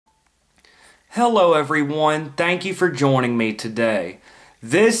Hello everyone, thank you for joining me today.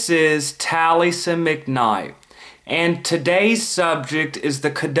 This is Taliesin McKnight, and today's subject is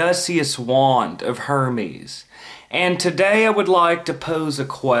the Caduceus Wand of Hermes. And today I would like to pose a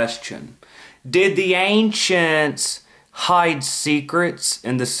question. Did the ancients hide secrets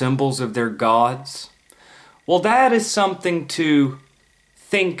in the symbols of their gods? Well, that is something to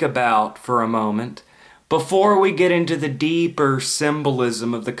think about for a moment. Before we get into the deeper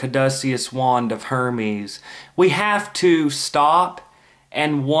symbolism of the Caduceus Wand of Hermes, we have to stop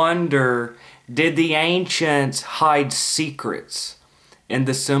and wonder, did the ancients hide secrets in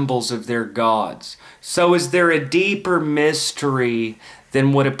the symbols of their gods? So is there a deeper mystery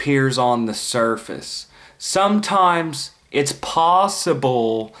than what appears on the surface? Sometimes it's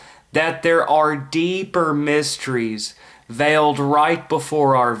possible that there are deeper mysteries veiled right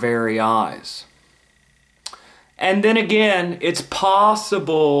before our very eyes. And then again, it's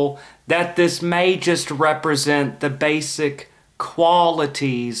possible that this may just represent the basic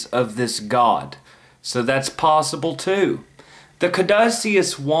qualities of this god. So that's possible too. The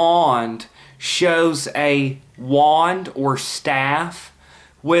Caduceus wand shows a wand or staff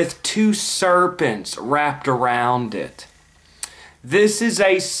with two serpents wrapped around it. This is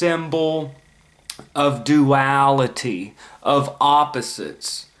a symbol of duality, of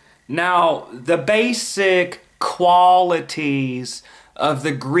opposites. Now, the basic qualities of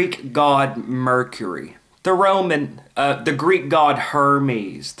the Greek god Mercury, the Greek god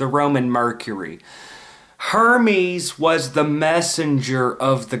Hermes, the Roman Mercury. Hermes was the messenger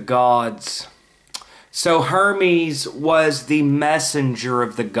of the gods. So Hermes was the messenger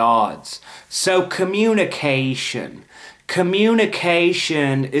of the gods. So communication.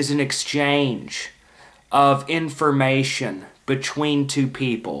 Communication is an exchange of information between two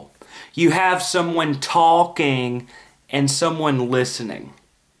people. You have someone talking and someone listening.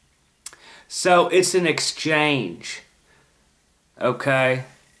 So it's an exchange. Okay?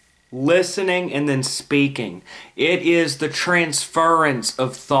 Listening and then speaking. It is the transference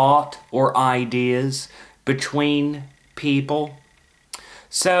of thought or ideas between people.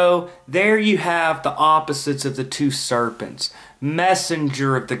 So there you have the opposites of the two serpents.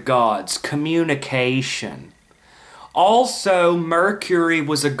 Messenger of the gods. Communication. Also, Mercury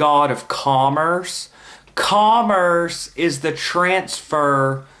was a god of commerce. Commerce is the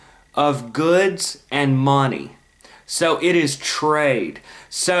transfer of goods and money. So it is trade.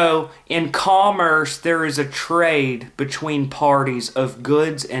 So in commerce, there is a trade between parties of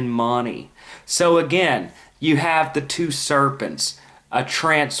goods and money. So again, you have the two serpents, a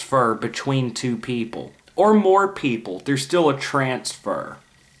transfer between two people. Or more people, there's still a transfer.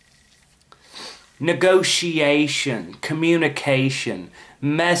 Negotiation, communication,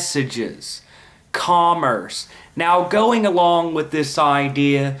 messages, commerce. Now, going along with this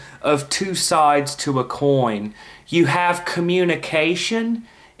idea of two sides to a coin, you have communication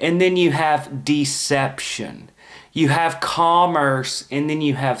and then you have deception. You have commerce and then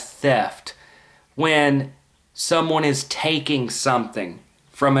you have theft. When someone is taking something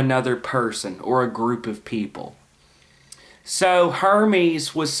from another person or a group of people. So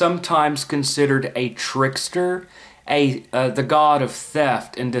Hermes was sometimes considered a trickster, the god of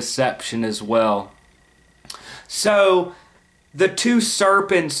theft and deception as well. So the two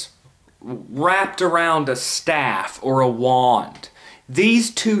serpents wrapped around a staff or a wand.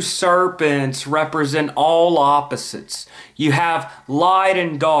 These two serpents represent all opposites. You have light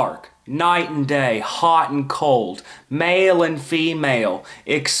and dark, night and day, hot and cold, male and female,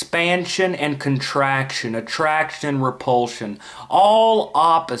 expansion and contraction, attraction and repulsion, all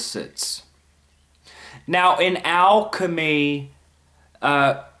opposites. Now in alchemy,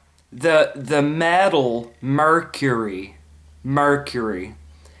 the metal mercury,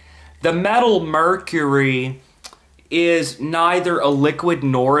 the metal mercury is neither a liquid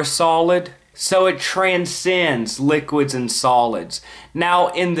nor a solid. So it transcends liquids and solids. Now,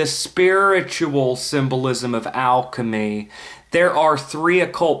 in the spiritual symbolism of alchemy, there are three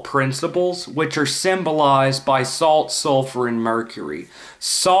occult principles which are symbolized by salt, sulfur, and mercury.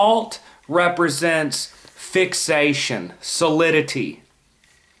 Salt represents fixation, solidity,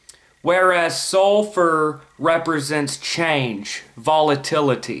 whereas sulfur represents change,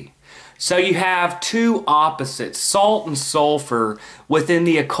 volatility. So you have two opposites, salt and sulfur, within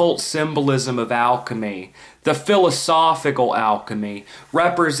the occult symbolism of alchemy. The philosophical alchemy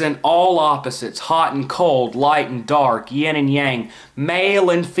represent all opposites, hot and cold, light and dark, yin and yang, male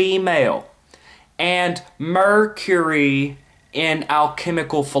and female. And Mercury in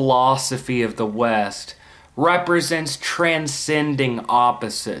alchemical philosophy of the West represents transcending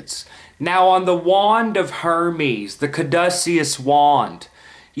opposites. Now on the wand of Hermes, the Caduceus wand,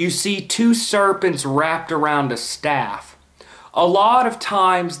 you see two serpents wrapped around a staff. A lot of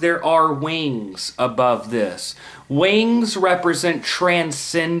times there are wings above this. Wings represent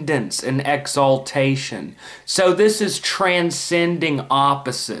transcendence and exaltation. So this is transcending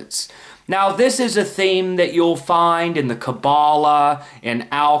opposites. Now this is a theme that you'll find in the Qabalah, in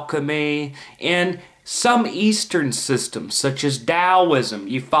alchemy, in some Eastern systems such as Taoism.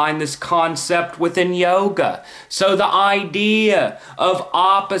 You find this concept within yoga. So the idea of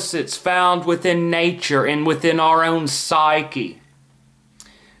opposites found within nature and within our own psyche.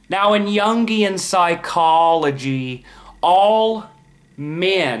 Now in Jungian psychology, all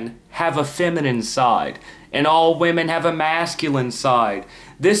men have a feminine side and all women have a masculine side.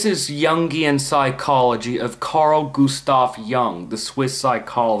 This is Jungian psychology of Carl Gustav Jung, the Swiss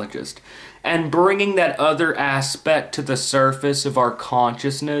psychologist. And bringing that other aspect to the surface of our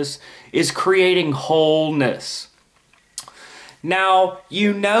consciousness is creating wholeness. Now,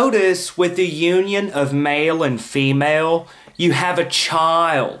 you notice with the union of male and female, you have a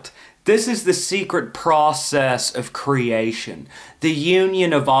child. This is the secret process of creation. The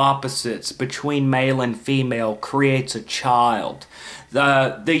union of opposites between male and female creates a child.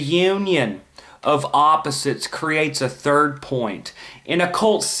 The union of opposites creates a third point. In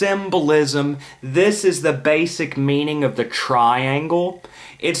occult symbolism, this is the basic meaning of the triangle.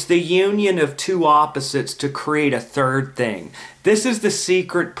 It's the union of two opposites to create a third thing. This is the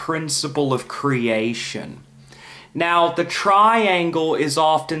secret principle of creation. Now, the triangle is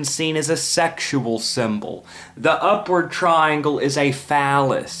often seen as a sexual symbol. The upward triangle is a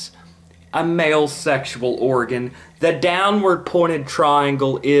phallus, a male sexual organ. The downward pointed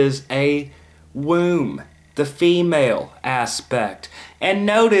triangle is a womb, the female aspect. And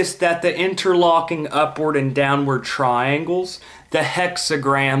notice that the interlocking upward and downward triangles, the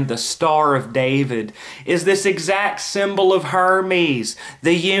hexagram, the Star of David, is this exact symbol of Hermes,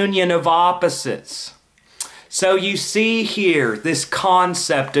 the union of opposites. So you see here this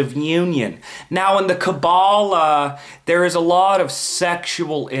concept of union. Now in the Qabalah, there is a lot of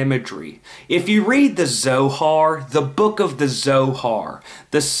sexual imagery. If you read the Zohar, the book of the Zohar,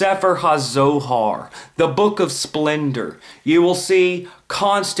 the Sefer HaZohar, the book of splendor, you will see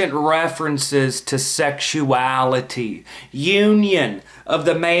constant references to sexuality, union of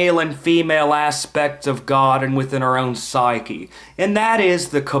the male and female aspects of God and within our own psyche. And that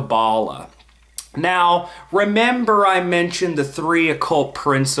is the Qabalah. Now, remember I mentioned the three occult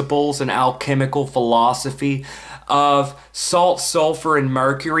principles in alchemical philosophy of salt, sulfur, and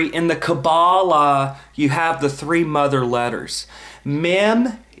mercury. In the Qabalah, you have the three mother letters.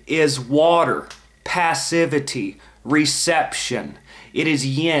 Mem is water, passivity, reception. It is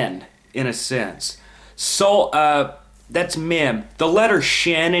yin, in a sense. That's Mem. The letter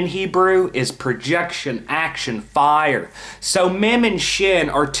Shin in Hebrew is projection, action, fire. So Mem and Shin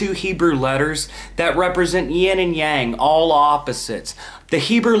are two Hebrew letters that represent yin and yang, all opposites. The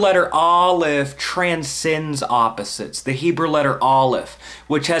Hebrew letter Aleph transcends opposites. The Hebrew letter Aleph,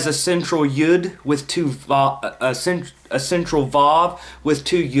 which has a central Yud with a central Vav with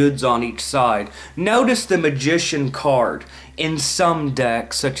two Yuds on each side. Notice the magician card in some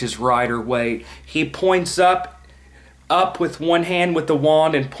decks, such as Rider-Waite. He points up with one hand with the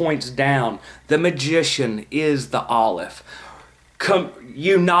wand and points down. The magician is the Aleph.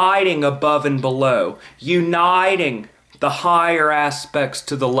 Uniting above and below. Uniting the higher aspects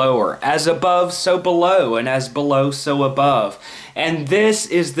to the lower. As above, so below. And as below, so above. And this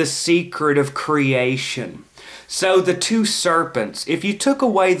is the secret of creation. So the two serpents, if you took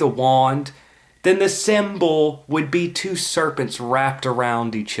away the wand, then the symbol would be two serpents wrapped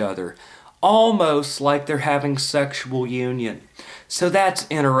around each other. Almost like they're having sexual union. So that's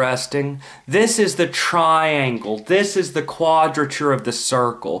interesting. This is the triangle. This is the quadrature of the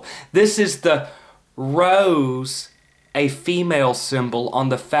circle. This is the rose, a female symbol on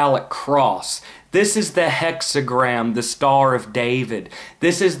the phallic cross. This is the hexagram, the Star of David.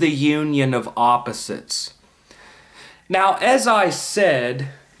 This is the union of opposites. Now, as I said,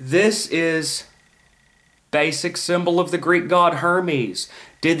 this is basic symbol of the Greek god Hermes.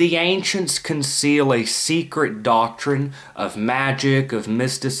 Did the ancients conceal a secret doctrine of magic, of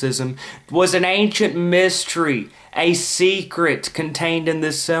mysticism? Was an ancient mystery, a secret contained in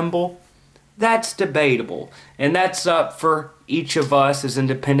this symbol? That's debatable, and that's up for each of us as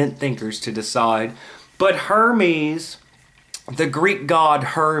independent thinkers to decide. But Hermes, the Greek god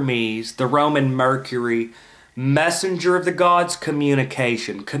Hermes, the Roman Mercury, messenger of the gods,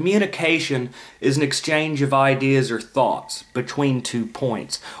 communication. Communication is an exchange of ideas or thoughts between 2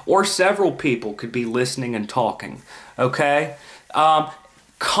 points. Or several people could be listening and talking. Okay?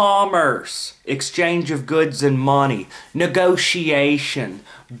 commerce, exchange of goods and money, negotiation,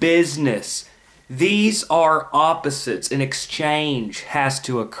 business. These are opposites. An exchange has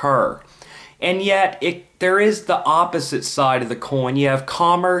to occur. And yet, there is the opposite side of the coin. You have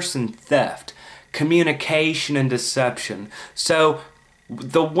commerce and theft, communication and deception. So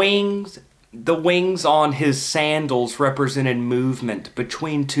the wings on his sandals represented movement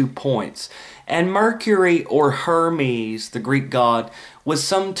between 2 points. And Mercury, or Hermes, the Greek god, was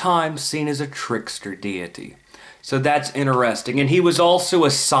sometimes seen as a trickster deity. So that's interesting. And he was also a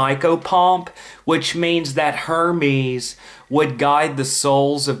psychopomp, which means that Hermes would guide the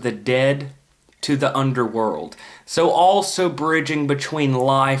souls of the dead to the underworld. So also bridging between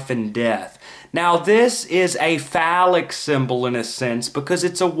life and death. Now this is a phallic symbol in a sense because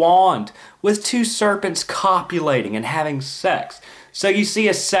it's a wand with 2 serpents copulating and having sex. So you see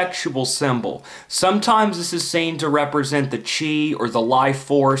a sexual symbol. Sometimes this is seen to represent the chi, or the life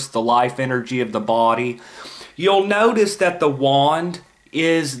force, the life energy of the body. You'll notice that the wand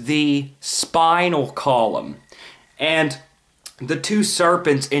is the spinal column. And the 2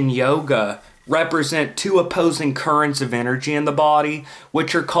 serpents in yoga represent 2 opposing currents of energy in the body,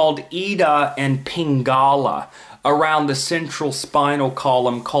 which are called Ida and Pingala, around the central spinal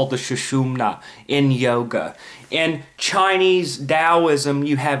column called the Sushumna in yoga. In Chinese Taoism,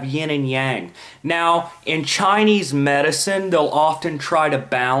 you have yin and yang. Now, in Chinese medicine, they'll often try to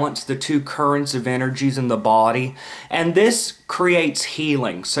balance the 2 currents of energies in the body, and this creates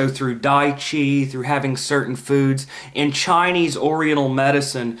healing. So through Tai Chi, through having certain foods, in Chinese Oriental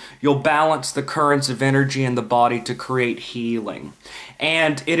medicine, you'll balance the currents of energy in the body to create healing.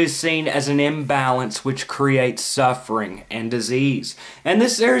 And it is seen as an imbalance which creates suffering and disease. And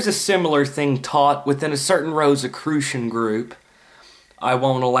there is a similar thing taught within a certain Rosicrucian group. I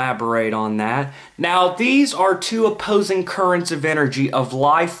won't elaborate on that. Now, these are 2 opposing currents of energy of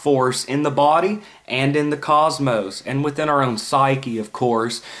life force in the body and in the cosmos, and within our own psyche, of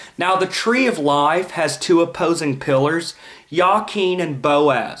course. Now, the tree of life has 2 opposing pillars, Jachin and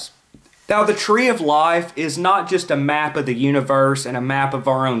Boaz. Now, the tree of life is not just a map of the universe and a map of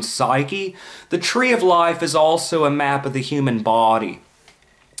our own psyche. The tree of life is also a map of the human body.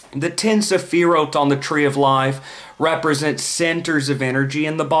 The 10 Sephirot on the tree of life represent centers of energy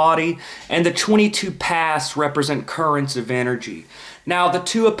in the body, and the 22 paths represent currents of energy. Now, the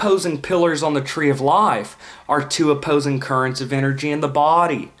 2 opposing pillars on the tree of life are 2 opposing currents of energy in the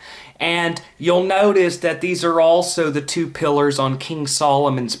body. And you'll notice that these are also the 2 pillars on King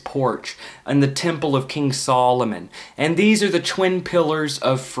Solomon's porch and the temple of King Solomon. And these are the twin pillars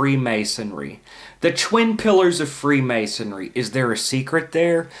of Freemasonry. The twin pillars of Freemasonry. Is there a secret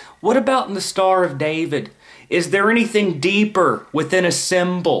there? What about in the Star of David? Is there anything deeper within a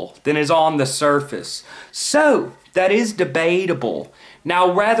symbol than is on the surface? So, that is debatable.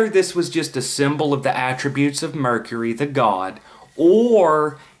 Now, whether this was just a symbol of the attributes of Mercury, the god,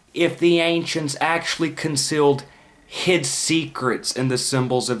 or if the ancients actually concealed hid secrets in the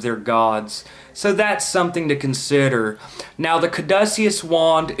symbols of their gods. So that's something to consider. Now, the Caduceus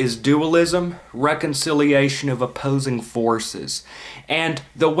Wand is dualism, reconciliation of opposing forces. And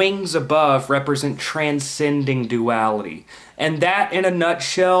the wings above represent transcending duality. And that, in a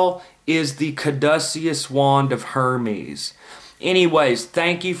nutshell, is the Caduceus Wand of Hermes. Anyways,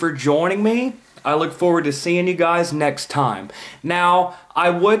 thank you for joining me. I look forward to seeing you guys next time. Now,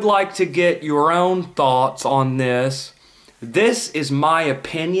 I would like to get your own thoughts on this. This is my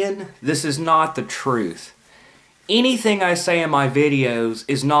opinion. This is not the truth. Anything I say in my videos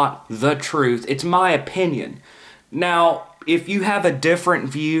is not the truth. It's my opinion. Now, if you have a different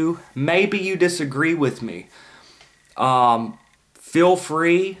view, maybe you disagree with me. Feel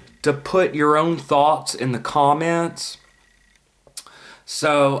free to put your own thoughts in the comments.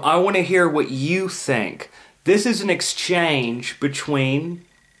 So I want to hear what you think. This is an exchange between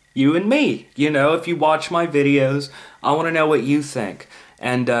you and me. You know, if you watch my videos, I want to know what you think.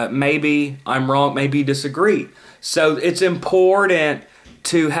 And maybe I'm wrong, maybe you disagree. So it's important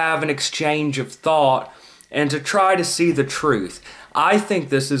to have an exchange of thought and to try to see the truth. I think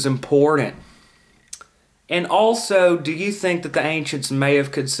this is important. And also, do you think that the ancients may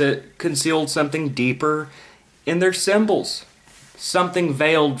have concealed something deeper in their symbols? Something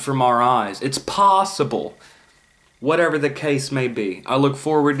veiled from our eyes. It's possible. Whatever the case may be. I look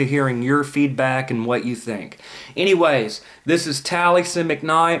forward to hearing your feedback and what you think. Anyways, this is Taliesin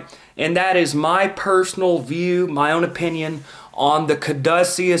McKnight, and that is my personal view, my own opinion on the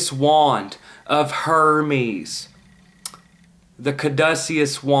Caduceus Wand of Hermes. The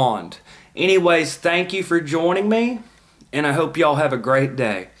Caduceus Wand. Anyways, thank you for joining me, and I hope y'all have a great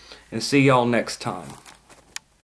day, and see y'all next time.